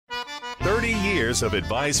30 years of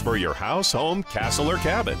advice for your house, home, castle, or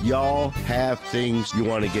cabin. Y'all have things you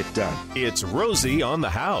want to get done. It's Rosie on the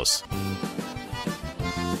House.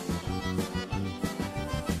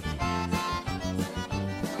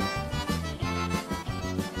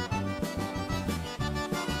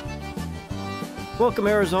 Welcome,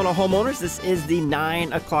 Arizona homeowners. This is the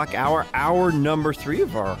 9 o'clock hour, hour number 3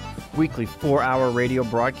 of our weekly 4-hour radio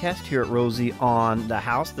broadcast here at Rosie on the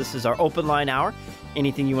House. This is our open line hour.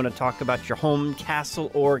 Anything you want to talk about your home, castle,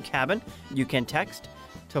 or cabin, you can text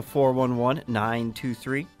to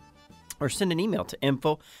 411-923 or send an email to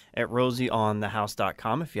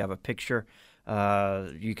info@rosieonthehouse.com. If you have a picture,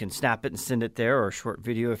 you can snap it and send it there, or a short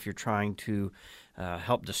video if you're trying to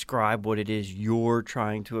help describe what it is you're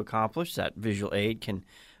trying to accomplish. That visual aid can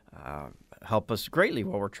help us greatly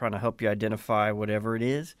while we're trying to help you identify whatever it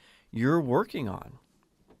is you're working on.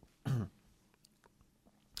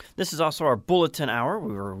 This is also our bulletin hour,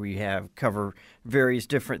 where we cover various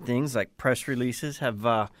different things like press releases.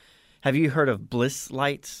 Have you heard of Bliss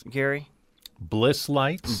Lights, Gary? Bliss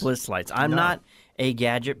Lights? Bliss Lights. I'm not a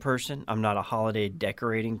gadget person. I'm not a holiday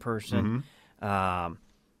decorating person. Mm-hmm.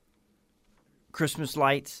 Christmas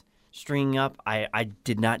lights, stringing up. I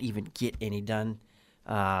did not even get any done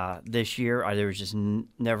this year. There was just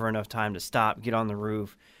never enough time to stop, get on the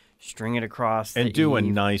roof, string it across and do a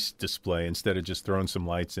nice display instead of just throwing some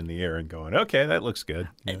lights in the air and going, okay, that looks good.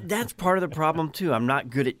 Yeah. That's part of the problem, too. I'm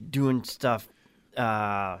not good at doing stuff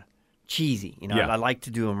cheesy. I like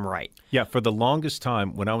to do them right. Yeah, for the longest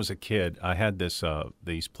time, when I was a kid, I had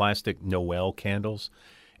these plastic Noel candles,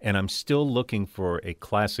 and I'm still looking for a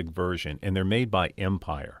classic version, and they're made by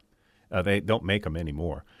Empire. They don't make them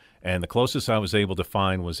anymore. And the closest I was able to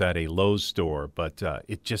find was at a Lowe's store, but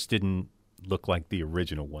it just didn't look like the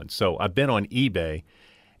original one. So I've been on eBay,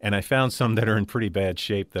 and I found some that are in pretty bad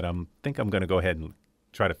shape that I think I'm going to go ahead and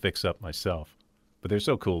try to fix up myself. But they're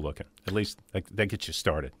so cool looking. At least that gets you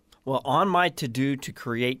started. Well, on my to-do, to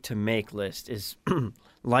create, to make list is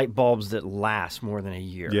light bulbs that last more than a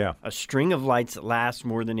year. Yeah. A string of lights that last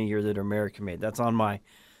more than a year that are American-made. That's on my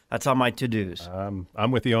to-dos. I'm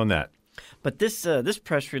with you on that. But this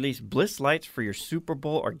press release, Bliss Lights for your Super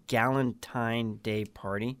Bowl or Galentine Day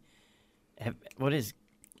party. What is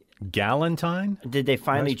Galentine? Did they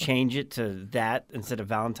finally change it to that instead of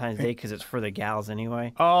Valentine's Day because it's for the gals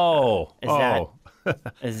anyway?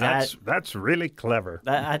 That's really clever.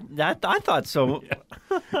 I thought so.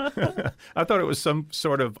 I thought it was some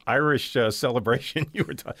sort of Irish celebration you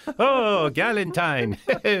were talking. Oh, Galentine.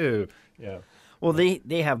 Yeah. Well,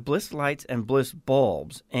 they have Bliss Lights and Bliss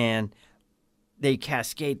bulbs, and they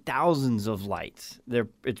cascade thousands of lights.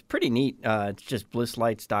 It's pretty neat. It's just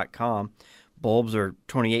blisslights.com. Bulbs are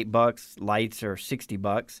 $28, lights are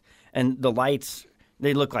 $60, and the lights,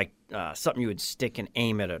 they look like something you would stick and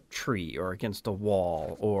aim at a tree or against a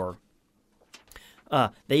wall, or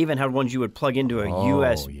they even had ones you would plug into a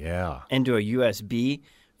USB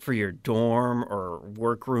for your dorm or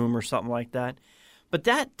workroom or something like that. But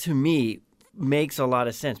that, to me, makes a lot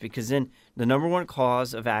of sense, because then the number one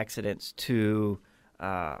cause of accidents for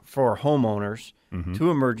homeowners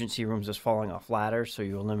to emergency rooms is falling off ladders. So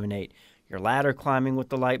you eliminate your ladder climbing with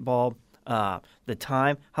the light bulb. The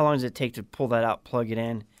time, how long does it take to pull that out, plug it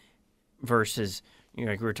in, versus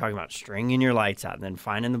like we were talking about stringing your lights out and then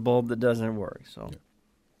finding the bulb that doesn't work. So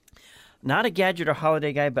not a gadget or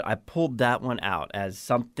holiday guy, but I pulled that one out as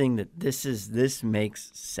something that this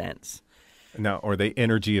makes sense. Now, are they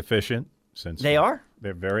energy efficient? Since they are.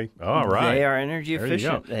 They're very, all right. They are energy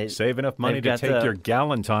efficient. They save enough money to take your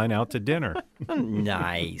Galentine out to dinner.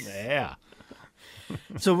 Nice. Yeah.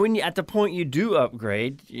 So when at the point you do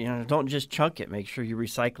upgrade, don't just chunk it. Make sure you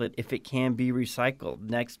recycle it if it can be recycled.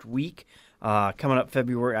 Next week, coming up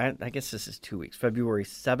February, I guess this is 2 weeks, February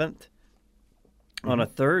 7th, on a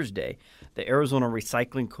Thursday, the Arizona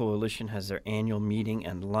Recycling Coalition has their annual meeting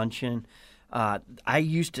and luncheon. I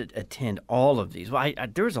used to attend all of these. Well,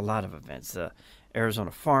 there was a lot of events. The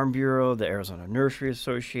Arizona Farm Bureau, the Arizona Nursery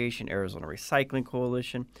Association, Arizona Recycling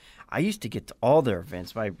Coalition. I used to get to all their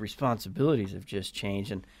events. My responsibilities have just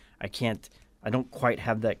changed, and I don't quite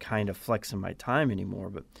have that kind of flex in my time anymore.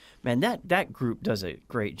 But, man, that group does a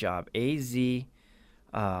great job.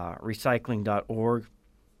 azrecycling.org.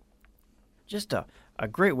 Just a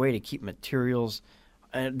great way to keep materials.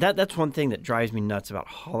 That's one thing that drives me nuts about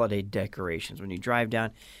holiday decorations. When you drive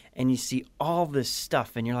down and you see all this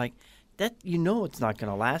stuff, and you're like, it's not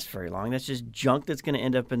going to last very long. That's just junk that's going to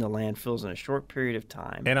end up in the landfills in a short period of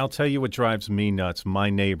time. And I'll tell you what drives me nuts,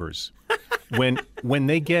 my neighbors. When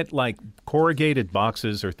they get like corrugated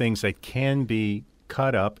boxes or things that can be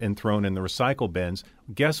cut up and thrown in the recycle bins,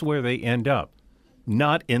 guess where they end up?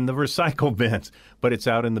 not in the recycle bins, but it's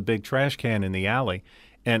out in the big trash can in the alley.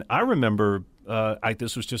 And I remember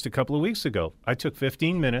this was just a couple of weeks ago. I took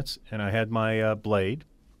 15 minutes and I had my blade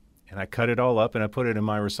and I cut it all up and I put it in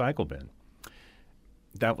my recycle bin.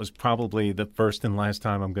 That was probably the first and last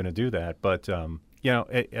time I'm going to do that. But, and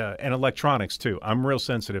electronics too. I'm real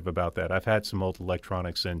sensitive about that. I've had some old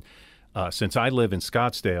electronics, and since I live in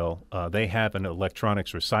Scottsdale, they have an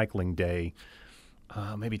electronics recycling day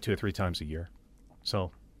maybe 2 or 3 times a year.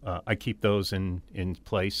 So I keep those in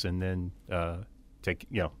place and then take,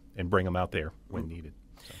 and bring them out there when needed.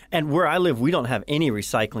 So. And where I live, we don't have any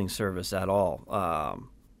recycling service at all.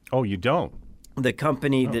 Oh, you don't? The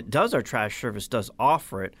company that does our trash service does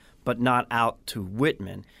offer it, but not out to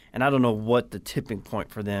Whitman. And I don't know what the tipping point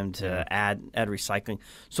for them to add recycling.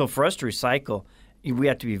 So for us to recycle, we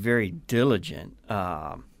have to be very diligent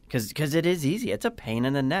because it is easy. It's a pain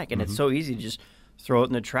in the neck, and it's so easy to just throw it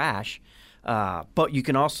in the trash. But you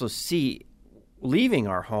can also see, leaving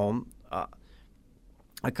our home,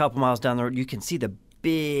 a couple miles down the road, you can see the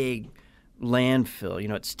big landfill.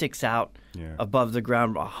 It sticks out above the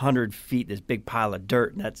ground 100 feet, this big pile of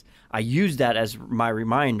dirt. And I use that as my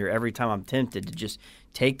reminder every time I'm tempted to just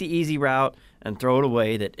take the easy route and throw it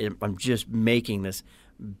away, that I'm just making this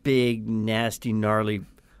big, nasty, gnarly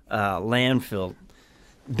landfill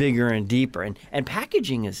bigger and deeper. And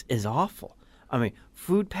packaging is awful. I mean,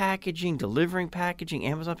 food packaging, delivering packaging,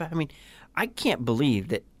 Amazon packaging. I mean, I can't believe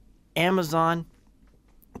that Amazon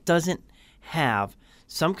doesn't have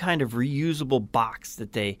some kind of reusable box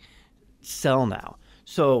that they sell now.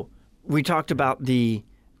 So we talked about the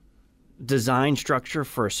design structure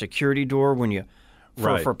for a security door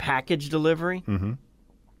for package delivery. Mm-hmm.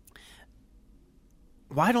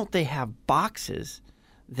 Why don't they have boxes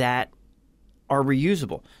that are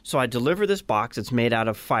reusable? So I deliver this box. It's made out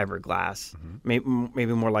of fiberglass,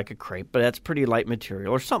 maybe more like a crepe, but that's pretty light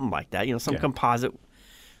material or something like that, some composite.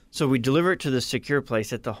 So we deliver it to the secure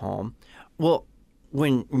place at the home. Well,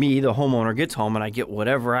 when the homeowner, gets home and I get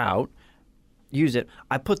whatever out, use it,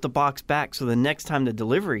 I put the box back so the next time the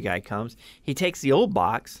delivery guy comes, he takes the old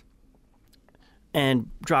box and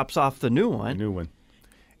drops off the new one.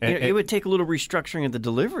 And it would take a little restructuring of the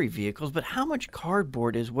delivery vehicles, but how much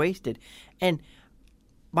cardboard is wasted? And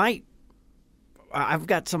I've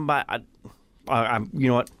got somebody. You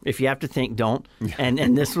know what? If you have to think, don't.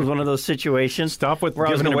 And this was one of those situations. Stop with where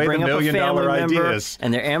giving away the $1 million ideas.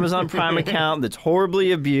 And their Amazon Prime account that's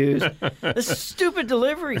horribly abused. This stupid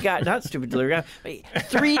delivery guy, not stupid delivery guy,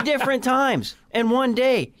 3 different times in one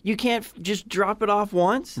day. You can't just drop it off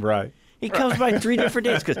once. Right. He comes by 3 different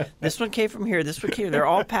days because this one came from here, this one came. They're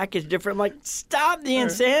all packaged different. I'm like, stop the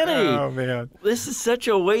insanity! Oh man, this is such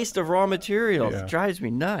a waste of raw materials. It drives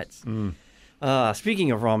me nuts.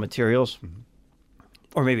 Speaking of raw materials,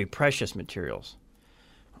 or maybe precious materials,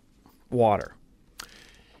 water.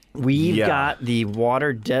 We've got the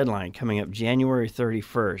water deadline coming up January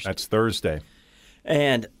 31st. That's Thursday.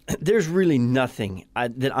 And there's really nothing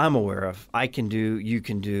that I'm aware of I can do, you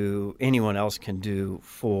can do, anyone else can do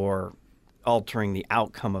for altering the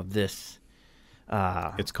outcome of this.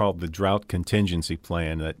 It's called the Drought Contingency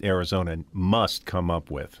Plan that Arizona must come up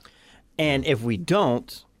with. And if we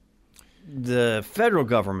don't, the federal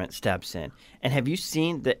government steps in. And have you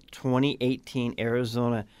seen the 2018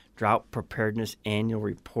 Arizona Drought Preparedness Annual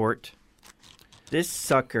Report? This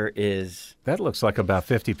sucker is... That looks like about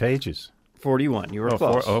 50 pages. 41. You were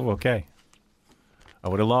close. Okay. I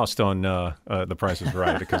would have lost on The Price is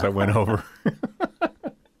Right because I went over.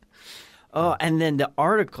 And then the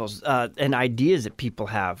articles and ideas that people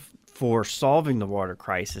have for solving the water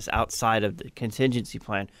crisis outside of the contingency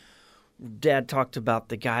plan. Dad talked about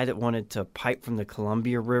the guy that wanted to pipe from the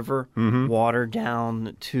Columbia River water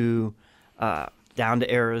down to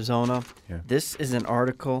Arizona. Yeah. This is an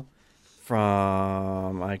article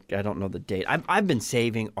from I don't know the date. I've been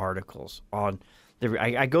saving articles on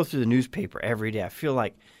I go through the newspaper every day. I feel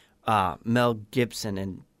like Mel Gibson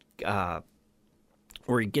and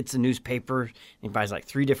where he gets a newspaper and he buys like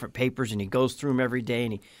 3 different papers and he goes through them every day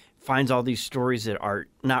and he finds all these stories that are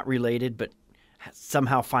not related but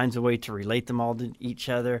somehow finds a way to relate them all to each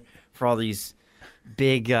other for all these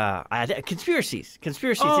big conspiracy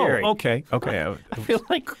theory. Okay. I feel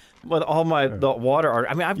like with all the water art,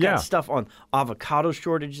 I've got stuff on avocado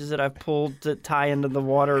shortages that I've pulled to tie into the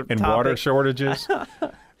water and topic. Water shortages.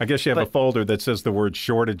 I guess you have a folder that says the word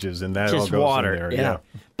shortages, and that all goes water, in there. Yeah.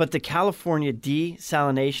 But the California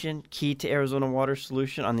desalination, key to Arizona water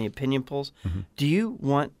solution on the opinion polls. Do you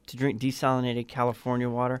want to drink desalinated California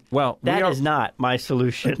water? Well, that is not my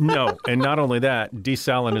solution. No, and not only that,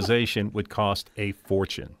 desalinization would cost a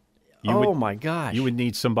fortune. my gosh. You would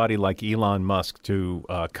need somebody like Elon Musk to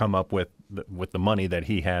come up with the money that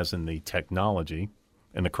he has and the technology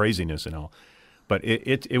and the craziness and all. But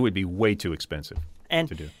it would be way too expensive to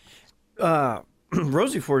do.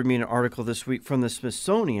 Rosie forwarded me an article this week from the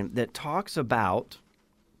Smithsonian that talks about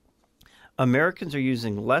Americans are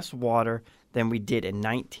using less water than we did in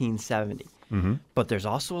 1970. Mm-hmm. But there's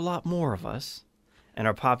also a lot more of us, and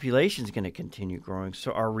our population is going to continue growing.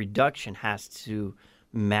 So our reduction has to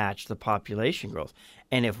match the population growth.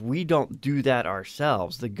 And if we don't do that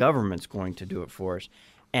ourselves, the government's going to do it for us.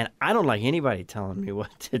 And I don't like anybody telling me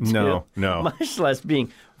what to do. No. Much less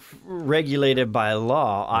being regulated by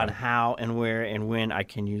law on how and where and when I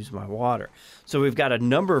can use my water. So we've got a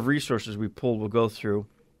number of resources we pulled. We'll go through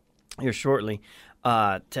here shortly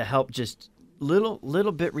to help just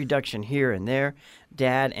little bit reduction here and there.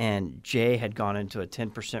 Dad and Jay had gone into a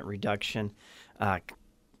 10% reduction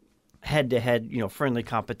head-to-head, friendly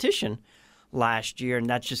competition last year, and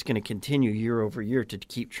that's just going to continue year over year to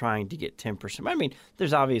keep trying to get 10%. I mean,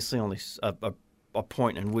 there's obviously only a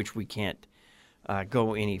point in which we can't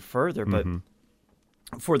go any further, but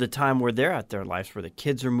for the time where they're at their lives, where the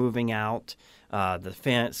kids are moving out, the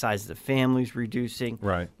size of the family's reducing,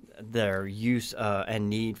 right? Their use and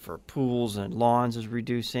need for pools and lawns is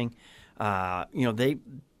reducing. They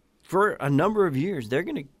for a number of years they're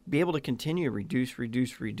going to be able to continue to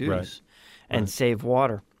reduce, and save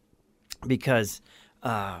water. Because,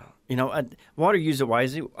 water use it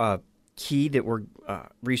wisely, key that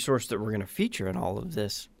resource that we're going to feature in all of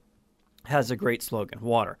this has a great slogan,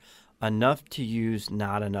 water, enough to use,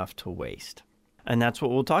 not enough to waste. And that's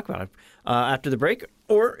what we'll talk about after the break.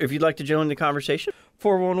 Or if you'd like to join the conversation,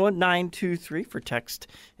 411-923 for text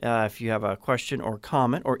if you have a question or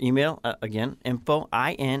comment, or email, again, info,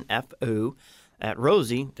 I-N-F-O, at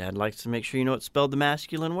Rosie. Dad likes to make sure you know it's spelled the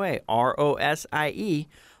masculine way, R-O-S-I-E,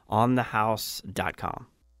 onthehouse.com.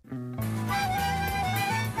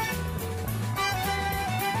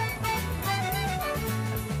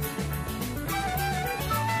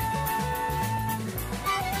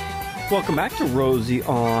 Welcome back to Rosie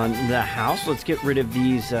on the House. Let's get rid of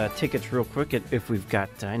these tickets real quick if we've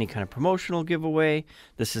got any kind of promotional giveaway.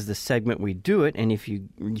 This is the segment we do it, and if you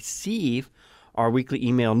receive our weekly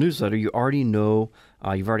email newsletter, you already know,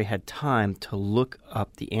 you've already had time to look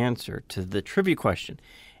up the answer to the trivia question.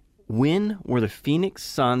 When were the Phoenix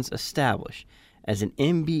Suns established as an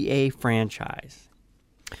NBA franchise?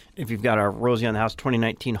 If you've got our Rosie on the House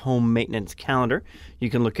 2019 home maintenance calendar, you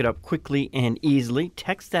can look it up quickly and easily.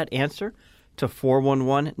 Text that answer to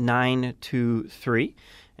 411-923,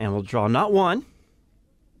 and we'll draw not one,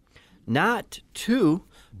 not two,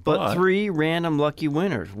 but 3 random lucky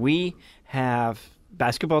winners. We have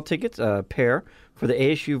basketball tickets, a pair, for the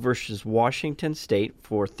ASU versus Washington State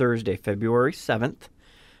for Thursday, February 7th.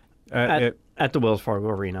 At the Wells Fargo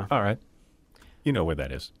Arena. All right. You know where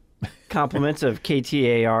that is. Compliments of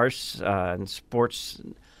KTAR's and Sports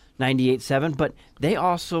 98.7. But they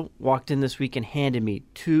also walked in this week and handed me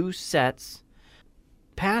 2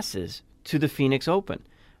 passes to the Phoenix Open.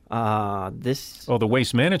 The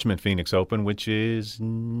Waste Management Phoenix Open, which is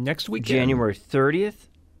next weekend. January 30th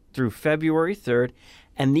through February 3rd.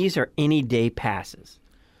 And these are any day passes.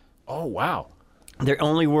 Oh, wow. They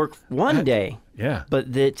only work one day. Yeah.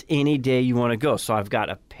 But it's any day you want to go. So I've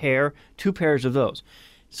got 2 pairs of those.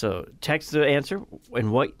 So text the answer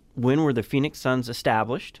and when were the Phoenix Suns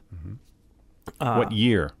established? Mm-hmm. What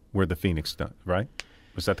year were the Phoenix Suns, right?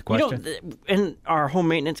 Was that the question? In our home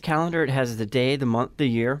maintenance calendar, it has the day, the month, the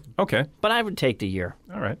year. Okay. But I would take the year.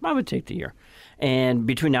 All right. I would take the year. And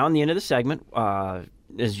between now and the end of the segment,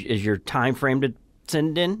 is your time frame to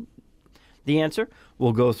send in the answer.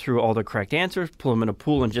 We'll go through all the correct answers, pull them in a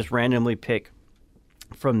pool, and just randomly pick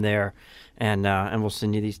from there. And we'll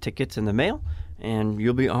send you these tickets in the mail, and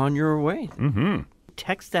you'll be on your way. Mm-hmm.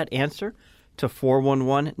 Text that answer to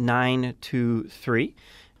 411-923.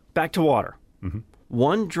 Back to water. Mm-hmm.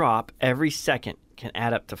 1 drop every second can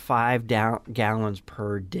add up to 5 gallons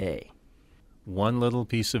per day. 1 little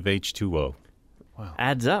piece of H2O. Wow.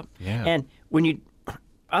 Adds up. Yeah. And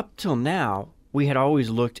up till now, we had always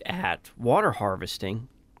looked at water harvesting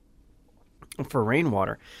for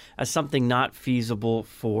rainwater as something not feasible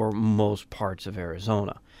for most parts of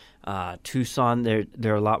Arizona. Tucson,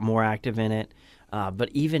 they're a lot more active in it. But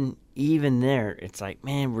even there, it's like,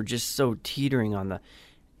 man, we're just so teetering on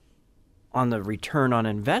the return on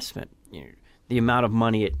investment. The amount of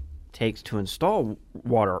money it takes to install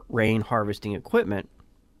rain harvesting equipment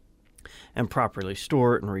and properly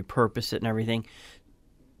store it and repurpose it and everything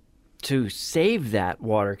to save that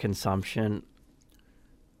water consumption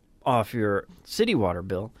off your city water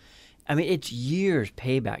bill I mean, it's years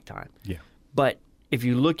payback time. Yeah. But if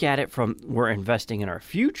you look at it from we're investing in our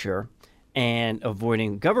future and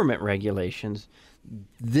avoiding government regulations,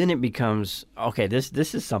 then it becomes, okay, this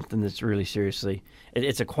is something that's really seriously,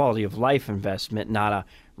 it's a quality of life investment, not a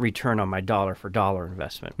return on my dollar for dollar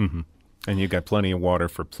investment. Mm-hmm. And you got plenty of water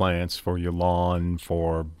for plants, for your lawn,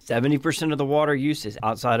 for 70% of the water use is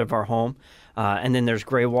outside of our home. And then there's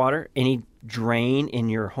gray water. Any drain in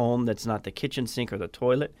your home that's not the kitchen sink or the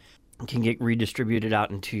toilet can get redistributed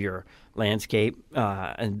out into your landscape.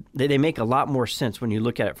 And they make a lot more sense when you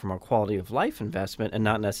look at it from a quality of life investment and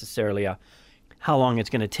not necessarily a how long it's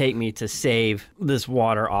going to take me to save this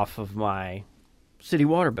water off of my city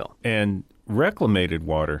water bill. And reclamated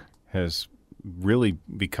water has really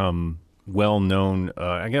become well known,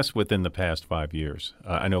 I guess, within the past 5 years.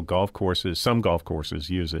 I know some golf courses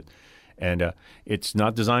use it. And it's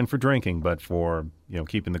not designed for drinking, but for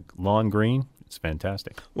keeping the lawn green. It's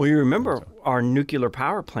fantastic. Well, you remember our nuclear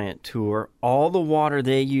power plant tour, all the water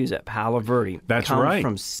they use at Palo Verde That's comes right.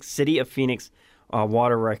 from City of Phoenix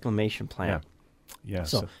water reclamation plant. Yeah.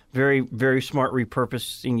 So very, very smart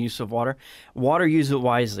repurposing use of water. Water, use it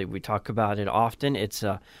wisely. We talk about it often. It's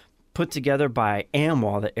put together by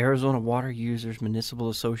AMWA, the Arizona Water Users Municipal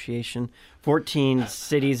Association. 14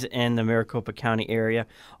 cities in the Maricopa County area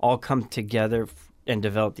all come together and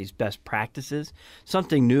develop these best practices.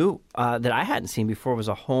 Something new that I hadn't seen before was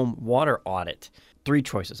a home water audit. 3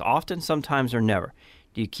 choices: often, sometimes, or never.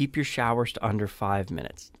 Do you keep your showers to under 5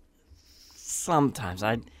 minutes? Sometimes.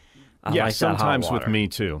 I yeah, like sometimes that hot with water. me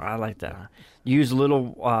too. I like that. Use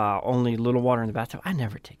only little water in the bathtub. I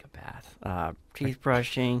never take a bath. Teeth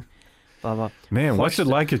brushing, blah, blah. Man, what's it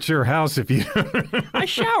like at your house if you... I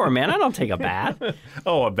shower, man. I don't take a bath.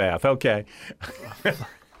 Oh, a bath. Okay.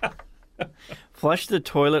 Flush the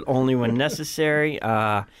toilet only when necessary. Hey,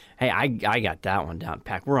 I got that one down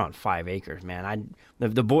packed. We're on 5 acres, man.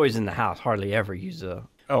 The boys in the house hardly ever use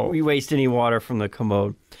we waste any water from the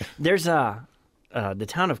commode. There's the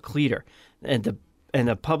town of Cleator, and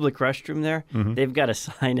the public restroom there, they've got a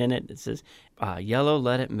sign in it that says, yellow,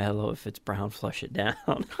 let it mellow. If it's brown, flush it down.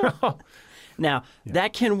 Now,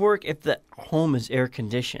 that can work if the home is air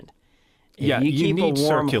conditioned. Yeah, you keep need a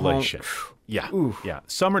warm circulation. home- Yeah, Oof. yeah.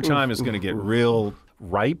 Summertime is going to get real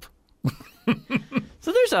ripe.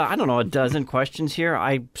 So there's a dozen questions here.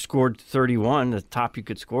 I scored 31. The top you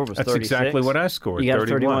could score was 36. That's exactly what I scored. You got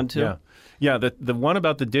 31 too? Yeah. Yeah, the one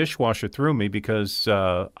about the dishwasher threw me because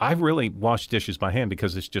I really wash dishes by hand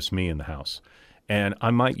because it's just me in the house. And I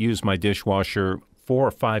might use my dishwasher 4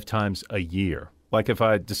 or 5 times a year. Like if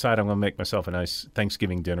I decide I'm going to make myself a nice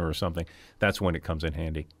Thanksgiving dinner or something, that's when it comes in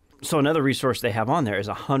handy. So another resource they have on there is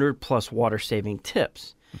 100+ water-saving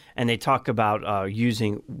tips. And they talk about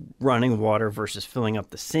using running water versus filling up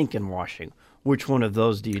the sink and washing. Which one of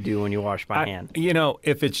those do you do when you wash by hand?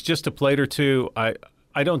 If it's just a plate or two,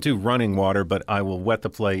 I don't do running water, but I will wet the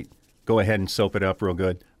plate, go ahead and soap it up real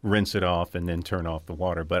good, rinse it off, and then turn off the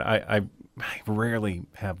water. But I rarely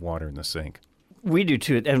have water in the sink. We do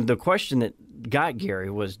too. And the question that got Gary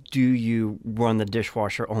was, do you run the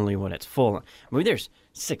dishwasher only when it's full? I mean, there's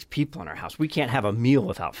 6 people in our house. We can't have a meal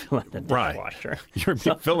without filling the dishwasher. You're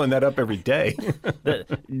filling that up every day.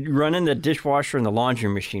 Running the dishwasher and the laundry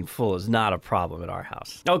machine full is not a problem at our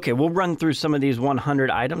house. Okay, we'll run through some of these 100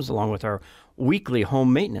 items along with our weekly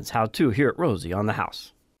home maintenance how-to here at Rosie on the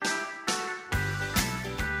House.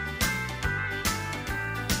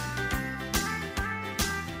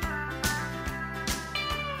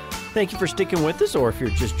 Thank you for sticking with us, or if you're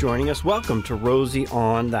just joining us, welcome to Rosie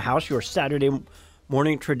on the House, your Saturday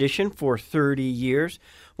morning tradition for 30 years.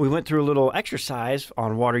 We went through a little exercise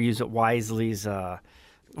on Water Use It Wisely's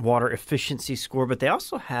water efficiency score, but they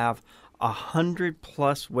also have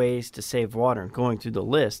 100+ ways to save water. And going through the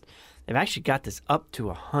list, they've actually got this up to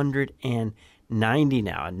 190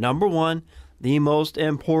 now. And number 1, the most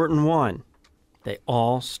important one, they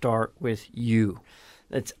all start with you.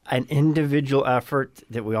 It's an individual effort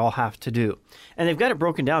that we all have to do. And they've got it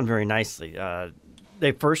broken down very nicely.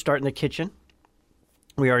 They first start in the kitchen.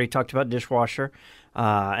 We already talked about dishwasher.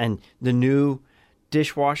 And the new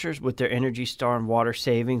dishwashers with their Energy Star and water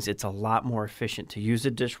savings, it's a lot more efficient to use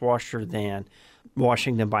a dishwasher than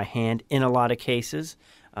washing them by hand in a lot of cases.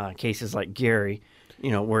 Cases like Gary,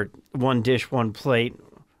 where one dish, one plate,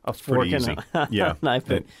 a fork and a knife.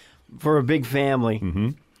 For a big family. Mm-hmm.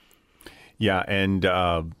 Yeah, and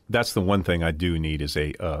that's the one thing I do need is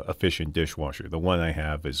a efficient dishwasher. The one I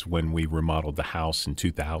have is when we remodeled the house in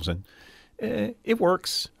 2000. It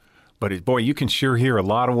works, but boy, you can sure hear a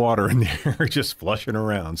lot of water in there just flushing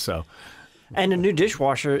around. So, And a new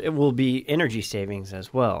dishwasher, it will be energy savings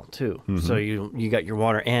as well too. So you got your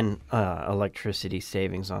water and electricity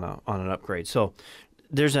savings on an upgrade. So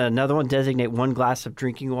there's another one. Designate 1 glass of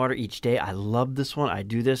drinking water each day. I love this one. I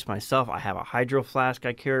do this myself. I have a hydro flask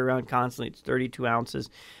I carry around constantly. It's 32 ounces.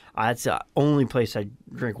 That's the only place I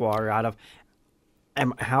drink water out of. At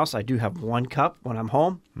my house, I do have 1 cup when I'm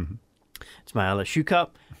home. It's my LSU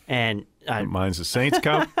cup, and Mine's a Saints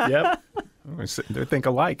cup. yep. They think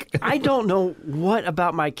alike. I don't know what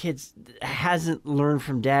about my kids hasn't learned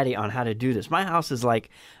from Daddy on how to do this. My house is like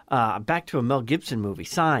back to a Mel Gibson movie,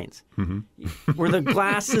 Signs, where the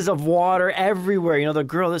glasses of water everywhere. You know, the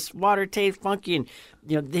girl, this water tastes funky, and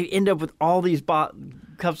they end up with all these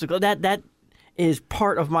cups of gold. That is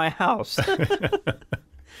part of my house.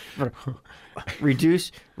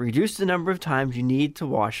 Reduce the number of times you need to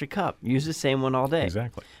wash a cup. Use the same one all day.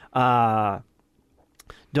 Exactly.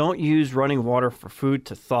 Don't use running water for food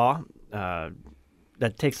to thaw.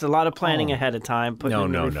 That takes a lot of planning ahead of time. Put it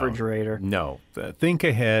in the refrigerator. No. Think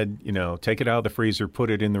ahead. Take it out of the freezer, put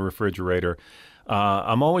it in the refrigerator.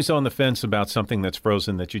 I'm always on the fence about something that's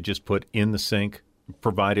frozen that you just put in the sink,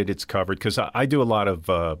 provided it's covered, because I do a lot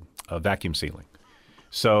of vacuum sealing.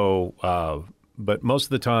 So, but most of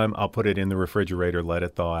the time, I'll put it in the refrigerator, let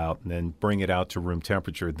it thaw out, and then bring it out to room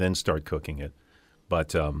temperature, then start cooking it.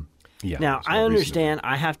 But yeah. Now, I understand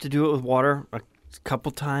I have to do it with water a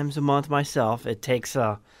couple times a month myself. It takes,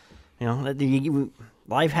 life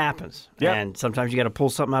happens. Yeah. And sometimes you got to pull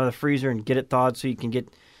something out of the freezer and get it thawed so you can get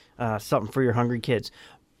something for your hungry kids.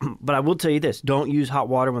 But I will tell you this, don't use hot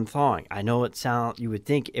water when thawing. I know you would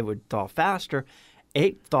think it would thaw faster.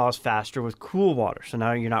 It thaws faster with cool water. So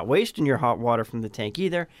now you're not wasting your hot water from the tank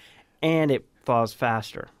either, and it thaws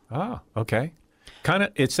faster. Ah, okay.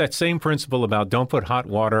 It's that same principle about don't put hot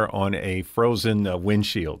water on a frozen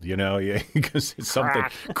windshield, because it's something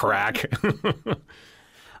crack.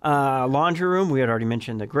 Laundry room, we had already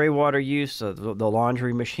mentioned the gray water use, the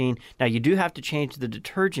laundry machine. Now, you do have to change the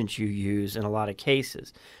detergents you use in a lot of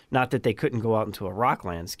cases. Not that they couldn't go out into a rock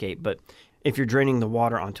landscape, but if you're draining the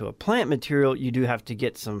water onto a plant material, you do have to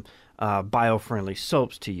get some bio-friendly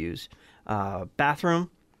soaps to use.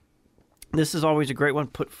 Bathroom, this is always a great one.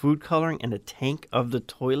 Put food coloring in the tank of the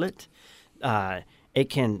toilet.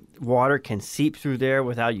 Water can seep through there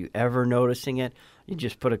without you ever noticing it. You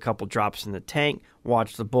just put a couple drops in the tank,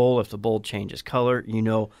 watch the bowl. If the bowl changes color,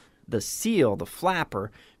 the seal, the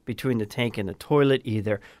flapper between the tank and the toilet,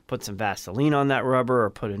 either put some Vaseline on that rubber or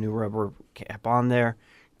put a new rubber cap on there.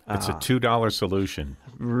 It's a $2 solution.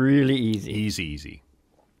 Really easy. Easy.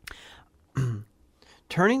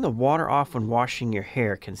 Turning the water off when washing your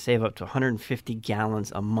hair can save up to 150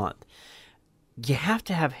 gallons a month. You have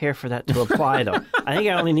to have hair for that to apply, though. I think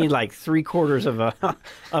I only need like 3/4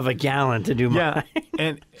 of a gallon to do mine. Yeah,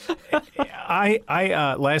 and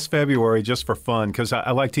I last February, just for fun, because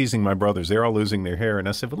I like teasing my brothers. They're all losing their hair, and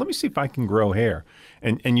I said, well, let me see if I can grow hair.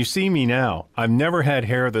 And you see me now. I've never had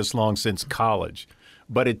hair this long since college.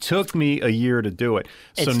 But it took me a year to do it.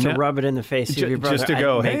 It's to rub it in the face of your brother. Just to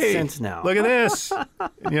go, it makes hey, sense now. Look at this.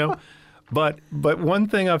 But one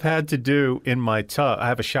thing I've had to do in my tub, I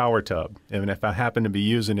have a shower tub, and if I happen to be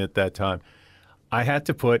using it that time, I had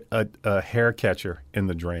to put a hair catcher in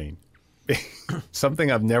the drain.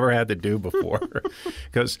 Something I've never had to do before,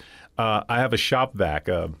 because I have a shop vac.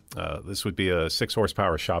 This would be a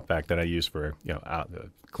 6-horsepower shop vac that I use for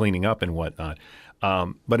cleaning up and whatnot.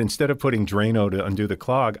 But instead of putting Drano to undo the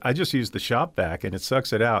clog, I just use the shop vac and it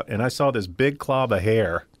sucks it out. And I saw this big clob of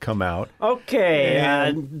hair come out.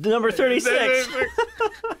 Okay, number 36.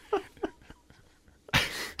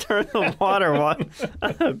 Turn the water on.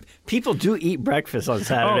 People do eat breakfast on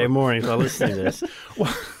Saturday mornings while listening to this.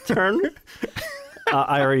 Turn.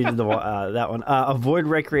 I already did that one. Avoid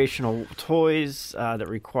recreational toys that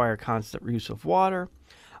require constant use of water.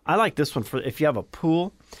 I like this one for if you have a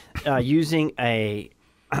pool, using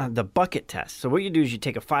the bucket test. So what you do is you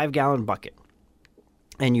take a 5-gallon bucket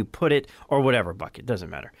and you put it, or whatever bucket, doesn't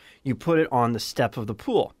matter. You put it on the step of the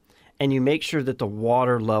pool and you make sure that the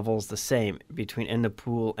water level is the same between in the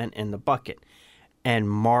pool and in the bucket, and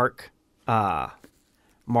mark a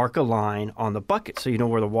line on the bucket so you know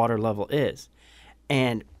where the water level is.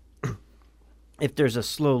 And if there's a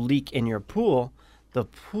slow leak in your pool, the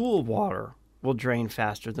pool water will drain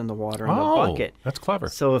faster than the water in the bucket. That's clever.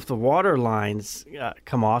 So if the water lines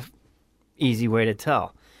come off, easy way to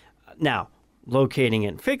tell. Now, locating it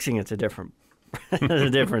and fixing it's a different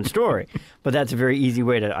story, but that's a very easy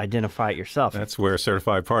way to identify it yourself. That's where a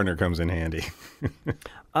certified partner comes in handy.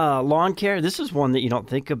 Lawn care, this is one that you don't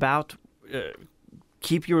think about.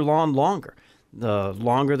 Keep your lawn longer. The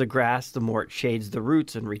longer the grass, the more it shades the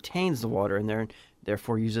roots and retains the water in there, and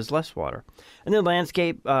therefore uses less water. And then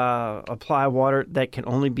landscape apply water that can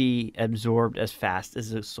only be absorbed as fast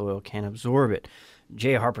as the soil can absorb it.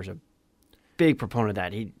 Jay Harper's a big proponent of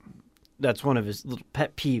that. That's one of his little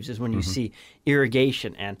pet peeves is when you see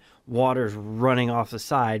irrigation and water's running off the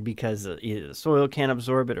side because either the soil can't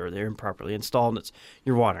absorb it or they're improperly installed. And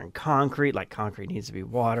you're watering concrete like concrete needs to be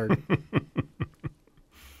watered.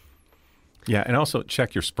 Yeah, and also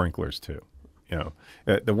check your sprinklers too.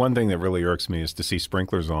 The one thing that really irks me is to see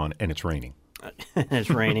sprinklers on and it's raining. It's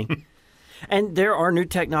raining. And there are new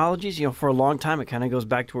technologies. For a long time, it kind of goes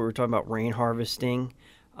back to what we were talking about rain harvesting.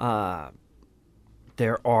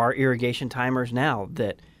 There are irrigation timers now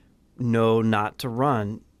that know not to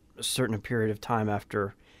run a certain period of time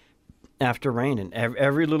after rain. And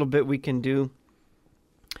every little bit we can do,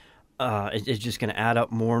 it's just going to add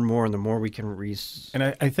up more and more. And the more we can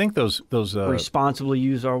and I think those responsibly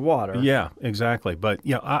use our water. Yeah, exactly. But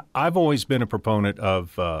I've always been a proponent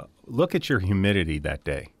of look at your humidity that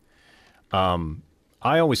day.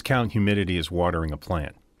 I always count humidity as watering a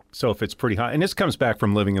plant. So if it's pretty hot, and this comes back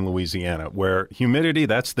from living in Louisiana, where humidity,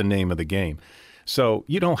 that's the name of the game. So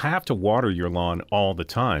you don't have to water your lawn all the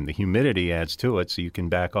time. The humidity adds to it, so you can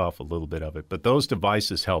back off a little bit of it. But those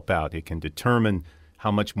devices help out. It can determine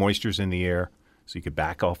how much moisture's in the air, so you could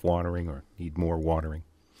back off watering or need more watering.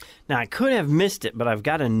 Now, I could have missed it, but I've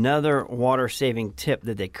got another water-saving tip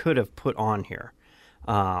that they could have put on here.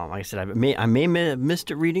 Like I said, I may have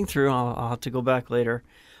missed it reading through. I'll have to go back later.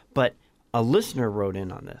 But a listener wrote in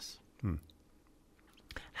on this.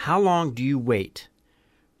 How long do you wait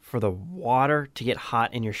for the water to get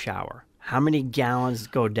hot in your shower? How many gallons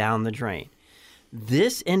go down the drain?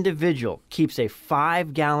 This individual keeps a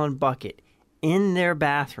 5-gallon bucket in their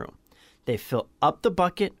bathroom. They fill up the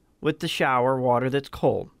bucket with the shower water that's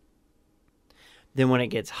cold. Then when it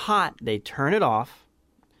gets hot, they turn it off.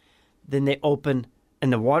 Then they open,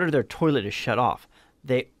 and the water to their toilet is shut off.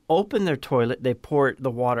 They open their toilet, they pour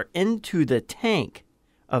the water into the tank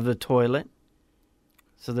of the toilet.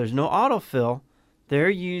 So there's no autofill. They're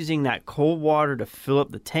using that cold water to fill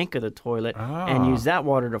up the tank of the toilet and use that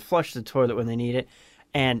water to flush the toilet when they need it.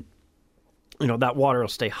 And, that water will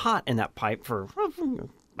stay hot in that pipe for,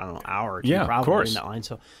 an hour or two, probably of course. in that line.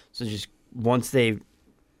 So just once they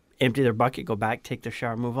empty their bucket, go back, take their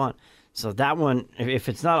shower, move on. So that one, if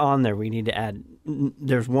it's not on there, we need to add,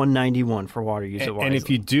 there's 191 for water use. And if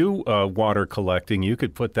you do water collecting, you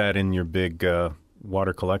could put that in your big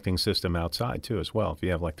water collecting system outside too as well. If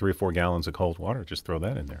you have like 3 or 4 gallons of cold water, just throw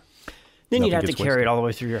that in there. Then you'd have to carry it all the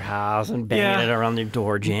way through your house and bang it around the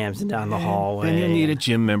door jams and down the hallway. And you'll need a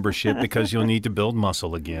gym membership because you'll need to build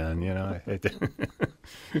muscle again.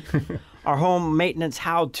 Our home maintenance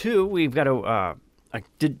how-to, we've got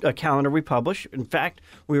a calendar we publish. In fact,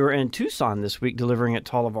 we were in Tucson this week delivering it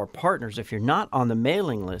to all of our partners. If you're not on the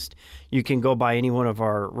mailing list, you can go by any one of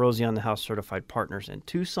our Rosie on the House certified partners in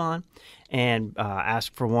Tucson and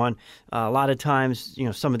ask for one. A lot of times,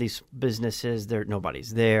 some of these businesses,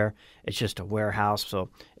 nobody's there. It's just a warehouse. So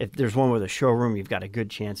if there's one with a showroom, you've got a good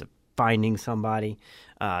chance of finding somebody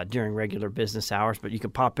during regular business hours. But you can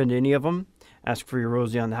pop into any of them, ask for your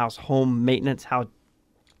Rosie on the House home maintenance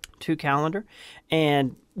how-to calendar,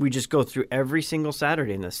 and we just go through every single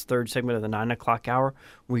Saturday in this third segment of the 9 o'clock hour.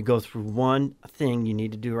 We go through one thing you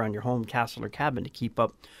need to do around your home, castle, or cabin to keep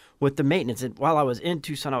up with the maintenance. And while I was in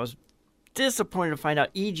Tucson, I was disappointed to find out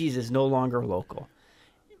EG's is no longer local.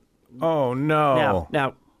 Oh, no.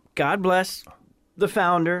 Now, God bless the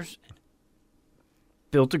founders,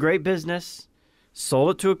 built a great business,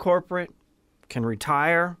 sold it to a corporate, can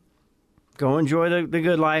retire, go enjoy the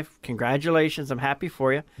good life. Congratulations. I'm happy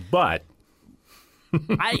for you. But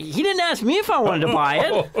he didn't ask me if I wanted to buy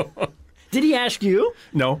it. Did he ask you?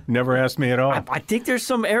 No, never asked me at all. I think there's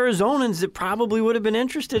some Arizonans that probably would have been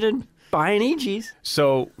interested in buying EG's.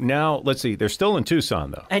 So now, let's see. They're still in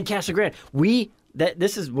Tucson, though. And Casa Grande.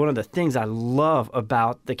 This is one of the things I love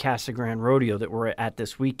about the Casa Grande Rodeo that we're at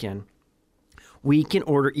this weekend. We can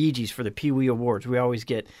order EG's for the Pee Wee Awards. We always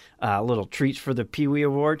get little treats for the Pee Wee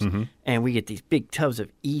Awards, and we get these big tubs of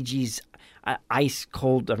EG's ice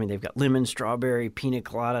cold. I mean, they've got lemon, strawberry, pina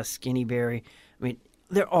colada, skinny berry. I mean,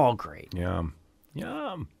 they're all great. Yum.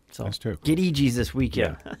 So that's true. Get EG's this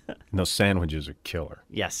weekend. Yeah. And those sandwiches are killer.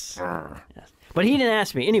 Yes. But he didn't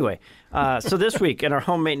ask me. Anyway, so this week in our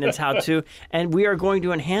home maintenance how-to, and we are going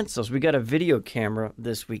to enhance those. We got a video camera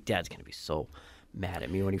this week. Dad's going to be so mad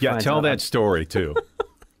at me when he finds out. Yeah, tell that story, too.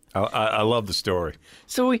 I love the story.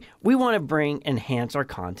 So we want to enhance our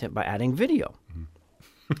content by adding video.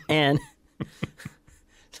 And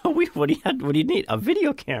so what do you need? A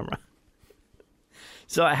video camera.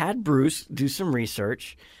 So I had Bruce do some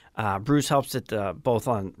research. Bruce helps at both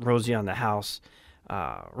on Rosie on the House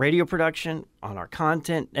radio production, on our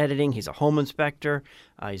content editing. He's a home inspector.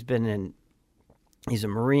 He's a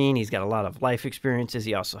Marine. He's got a lot of life experiences.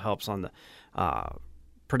 He also helps on the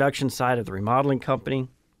production side of the remodeling company.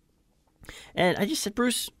 And I just said,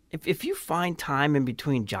 Bruce, if you find time in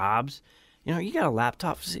between jobs, you got a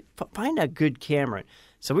laptop, find a good camera.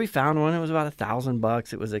 So we found one. It was about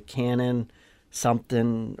 $1,000. It was a Canon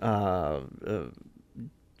something,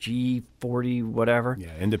 G40, whatever.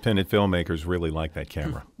 Yeah, independent filmmakers really like that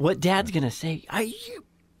camera. What Dad's going to say, you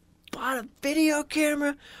bought a video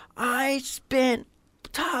camera? I spent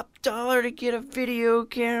top dollar to get a video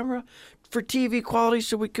camera for TV quality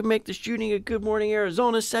so we could make the shooting of Good Morning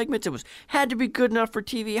Arizona segments. It had to be good enough for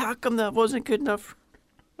TV. How come that wasn't good enough?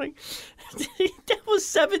 That was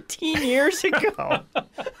 17 years ago.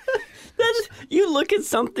 You look at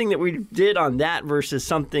something that we did on that versus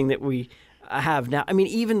something that we have now. I mean,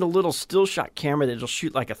 even the little still shot camera that'll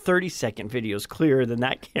shoot like a 30-second video is clearer than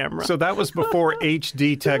that camera. So that was before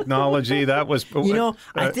HD technology. That was,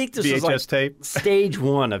 I think this VHS was like tape. stage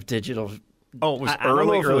one of digital. Oh, it was I don't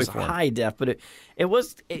know if it was form. high def, but it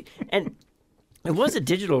was a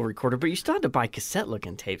digital recorder, but you still had to buy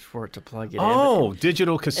cassette-looking tapes for it to plug it in. Oh,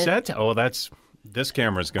 digital cassette. This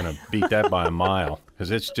camera's going to beat that by a mile because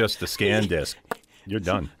it's just a scan disc. You're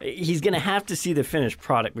done. He's going to have to see the finished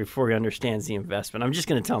product before he understands the investment. I'm just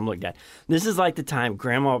going to tell him, look, Dad, this is like the time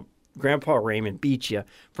Grandpa Raymond beat you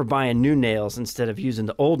for buying new nails instead of using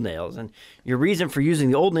the old nails. And your reason for using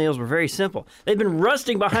the old nails were very simple. They've been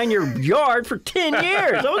rusting behind your yard for 10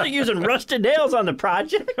 years. I wasn't using rusted nails on the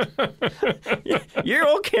project. Your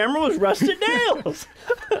old camera was rusted nails.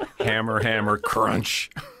 Hammer, crunch.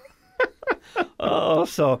 Oh,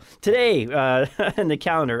 so today in the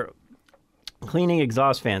calendar, cleaning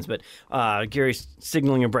exhaust fans, but Gary's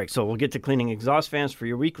signaling a break. So we'll get to cleaning exhaust fans for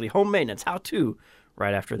your weekly home maintenance how-to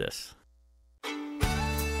right after this.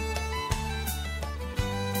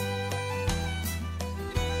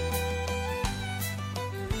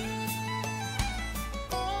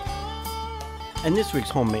 And this week's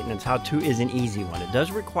home maintenance how-to is an easy one. It does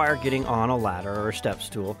require getting on a ladder or a step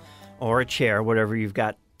stool or a chair, whatever you've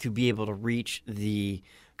got, to be able to reach the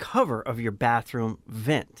cover of your bathroom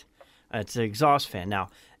vent. It's an exhaust fan. Now,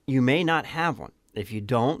 you may not have one. If you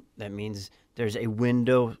don't, that means there's a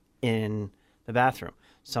window in the bathroom.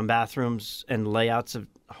 Some bathrooms and layouts of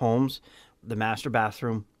homes, the master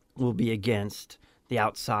bathroom will be against the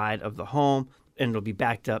outside of the home, and it'll be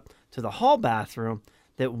backed up to the hall bathroom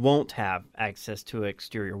that won't have access to an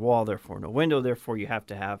exterior wall, therefore no window, therefore you have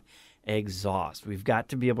to have exhaust. We've got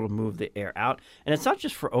to be able to move the air out. And it's not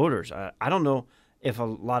just for odors. I don't know if a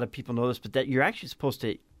lot of people know this, but that you're actually supposed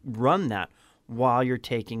to run that while you're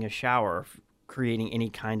taking a shower, creating any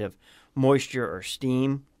kind of moisture or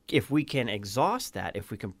steam. If we can exhaust that, if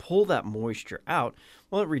we can pull that moisture out,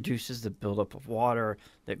 well, it reduces the buildup of water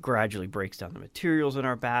that gradually breaks down the materials in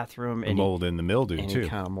our bathroom. The mold and the mildew, any too.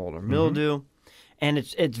 kind of mold or mildew. And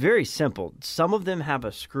it's very simple. Some of them have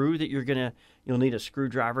a screw that you'll need a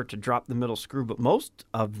screwdriver to drop the middle screw, but most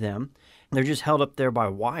of them, they're just held up there by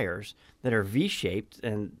wires that are V-shaped,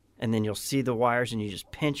 and then you'll see the wires and you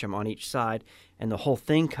just pinch them on each side and the whole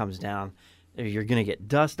thing comes down. You're going to get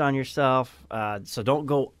dust on yourself, so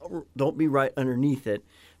don't be right underneath it.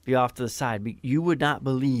 Be off to the side. You would not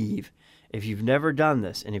believe, if you've never done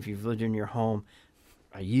this and if you've lived in your home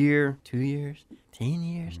a year, 2 years, 10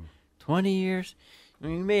 years, 20 years, you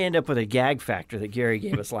may end up with a gag factor that Gary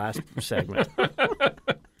gave us last segment.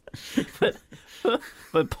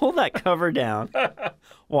 but pull that cover down,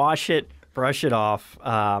 wash it, brush it off,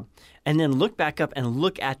 and then look back up and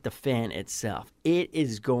look at the fan itself. It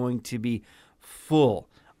is going to be full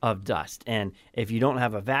of dust. And if you don't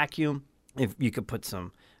have a vacuum, if you could put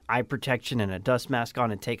some eye protection and a dust mask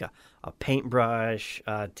on and take a paintbrush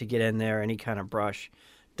to get in there, any kind of brush,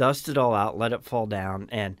 dust it all out, let it fall down,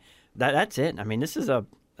 and that's it. I mean, this is a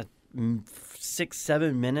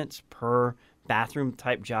 6-7 minutes per bathroom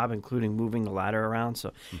type job, including moving the ladder around.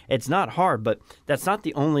 So it's not hard, but that's not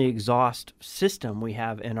the only exhaust system we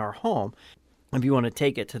have in our home. If you want to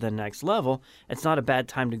take it to the next level, it's not a bad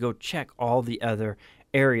time to go check all the other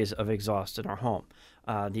areas of exhaust in our home.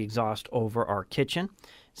 The exhaust over our kitchen.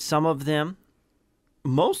 Some of them,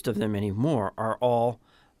 most of them anymore, are all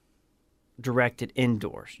directed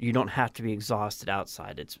indoors. You don't have to be exhausted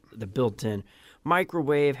outside. It's the built-in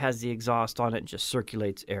microwave has the exhaust on it and just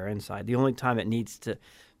circulates air inside. The only time it needs to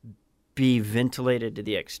be ventilated to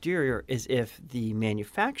the exterior is if the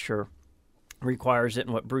manufacturer requires it.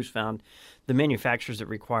 And what Bruce found, the manufacturers that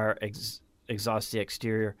require exhaust the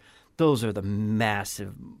exterior, those are the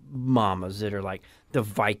massive mamas that are like the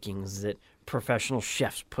Vikings that professional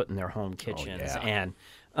chefs put in their home kitchens yeah. and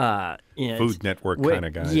Food Network kind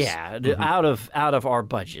of guys. Yeah, out of our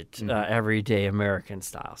budget, everyday American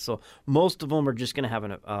style. So most of them are just going to have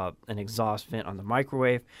an exhaust vent on the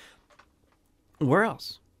microwave. Where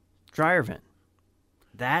else? Dryer vent.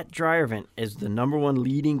 That dryer vent is the number one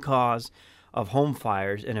leading cause of home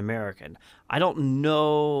fires in America. And I don't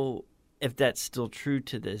know if that's still true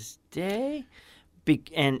to this day,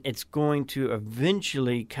 and it's going to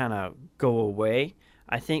eventually kind of go away,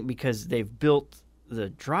 I think, because they've built the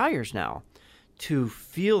dryers now to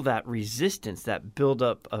feel that resistance, that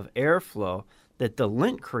buildup of airflow that the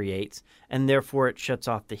lint creates, and therefore it shuts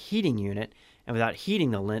off the heating unit. And without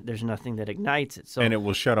heating the lint, there's nothing that ignites it. So, and it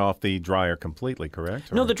will shut off the dryer completely,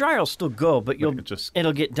 correct? No, the dryer will still go, but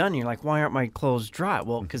it'll get done. You're like, why aren't my clothes dry?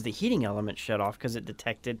 Well, because the heating element shut off because it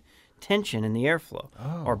detected tension in the airflow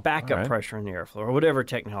or backup pressure in the airflow or whatever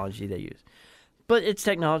technology they use. But it's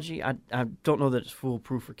technology. I don't know that it's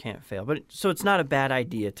foolproof or can't fail. So it's not a bad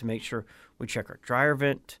idea to make sure we check our dryer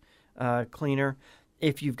vent cleaner.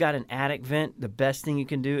 If you've got an attic vent, the best thing you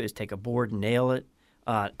can do is take a board and nail it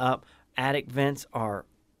up. Attic vents are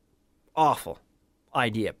awful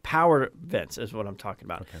idea. Power vents is what I'm talking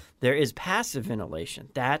about. Okay. There is passive ventilation.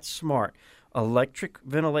 That's smart. Electric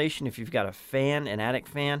ventilation, if you've got a fan, an attic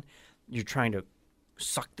fan, you're trying to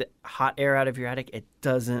suck the hot air out of your attic, it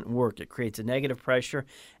doesn't work. It creates a negative pressure,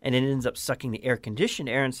 and it ends up sucking the air-conditioned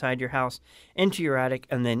air inside your house into your attic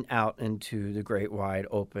and then out into the great wide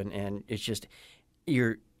open. And it's just,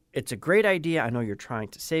 it's a great idea. I know you're trying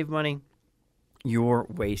to save money. You're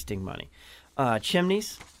wasting money.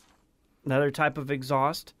 Chimneys, another type of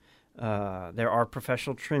exhaust. There are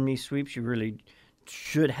professional chimney sweeps. You really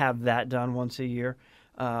should have that done once a year.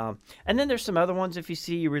 And then there's some other ones, if you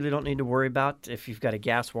see, you really don't need to worry about. If you've got a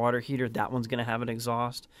gas water heater, that one's going to have an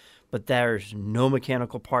exhaust. But there's no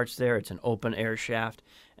mechanical parts there. It's an open air shaft,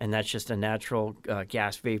 and that's just a natural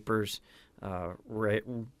gas vapors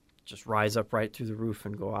just rise up right through the roof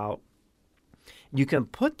and go out. You can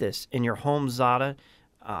put this in your Home Zada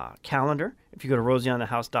calendar. If you go to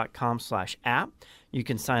rosieonthehouse.com/app, you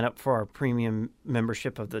can sign up for our premium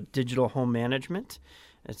membership of the digital home management.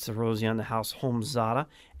 It's the Rosie on the House Home Zada.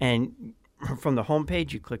 And from the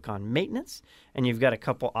homepage, you click on maintenance, and you've got a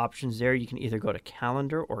couple options there. You can either go to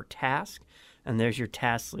calendar or task, and there's your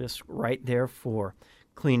task list right there for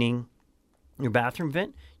cleaning your bathroom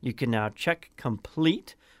vent. You can now check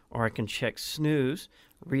complete, or I can check snooze,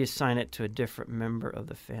 reassign it to a different member of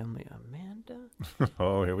the family, Amanda.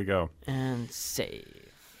 Oh, here we go. And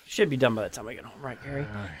save. Should be done by the time I get home, right, Gary?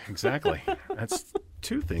 Exactly. That's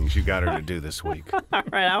two things you got her to do this week. All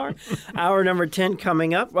right, hour number 10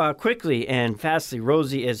 coming up. Quickly and fastly,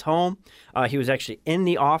 Rosie is home. He was actually in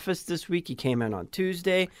the office this week. He came in on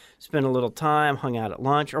Tuesday, spent a little time, hung out at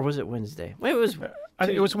lunch, or was it Wednesday? Wait, I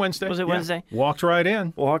think it was Wednesday. Was it Wednesday? Walked right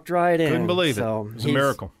in. Couldn't believe it. It was a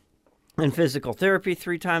miracle. In physical therapy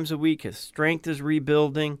 3 times a week. His strength is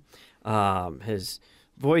rebuilding. His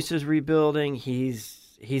voice is rebuilding.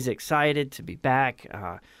 He's excited to be back.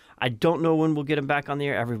 I don't know when we'll get him back on the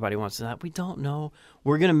air. Everybody wants to know. We don't know.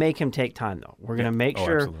 We're going to make him take time, though. We're going to make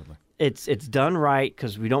sure it's done right,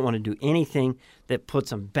 because we don't want to do anything that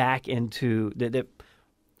puts him back into that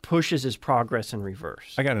pushes his progress in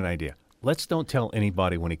reverse. I got an idea. Let's don't tell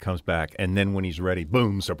anybody when he comes back, and then when he's ready,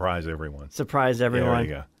 boom, surprise everyone. Surprise everyone.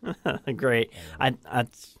 There you go. Great.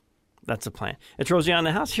 That's a plan. It's Rosie on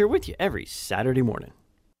the House here with you every Saturday morning.